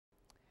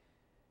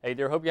Hey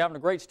there, hope you're having a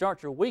great start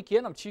to your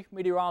weekend. I'm Chief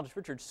Meteorologist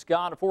Richard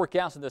Scott. A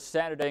forecast of this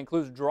Saturday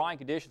includes dry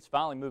conditions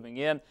finally moving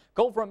in.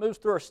 Cold front moves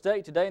through our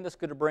state today, and this is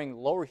going to bring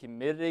lower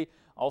humidity,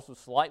 also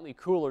slightly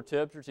cooler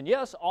temperatures. And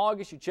yes,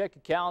 August, you check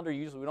your calendar,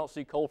 usually we don't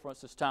see cold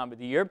fronts this time of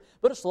the year,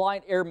 but a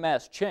slight air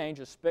mass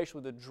change,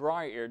 especially the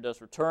dry air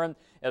does return.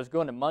 As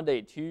going to Monday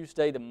and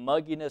Tuesday, the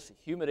mugginess,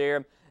 humid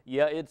air,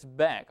 yeah, it's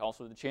back.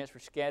 Also the chance for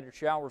scattered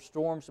shower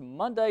storms.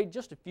 Monday,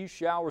 just a few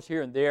showers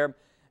here and there.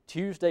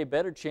 Tuesday,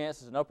 better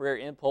chances an upper air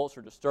impulse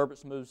or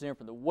disturbance moves in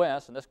from the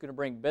west, and that's going to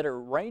bring better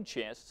rain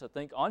chances. I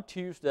think on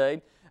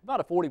Tuesday, about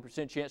a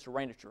 40% chance of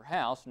rain at your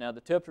house. Now,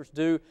 the temperatures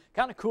do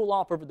kind of cool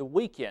off over the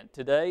weekend.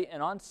 Today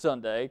and on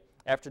Sunday,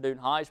 afternoon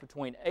highs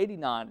between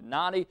 89 and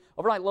 90.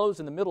 Overnight lows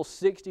in the middle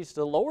 60s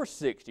to lower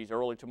 60s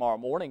early tomorrow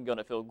morning. Going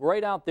to feel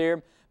great out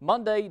there.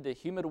 Monday, the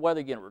humid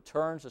weather again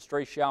returns. A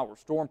stray shower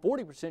storm.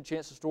 40%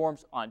 chance of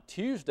storms on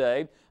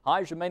Tuesday.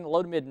 Highs remain in the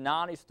low to mid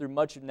 90s through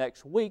much of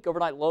next week.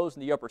 Overnight lows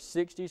in the upper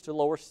 60s to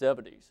lower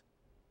 70s.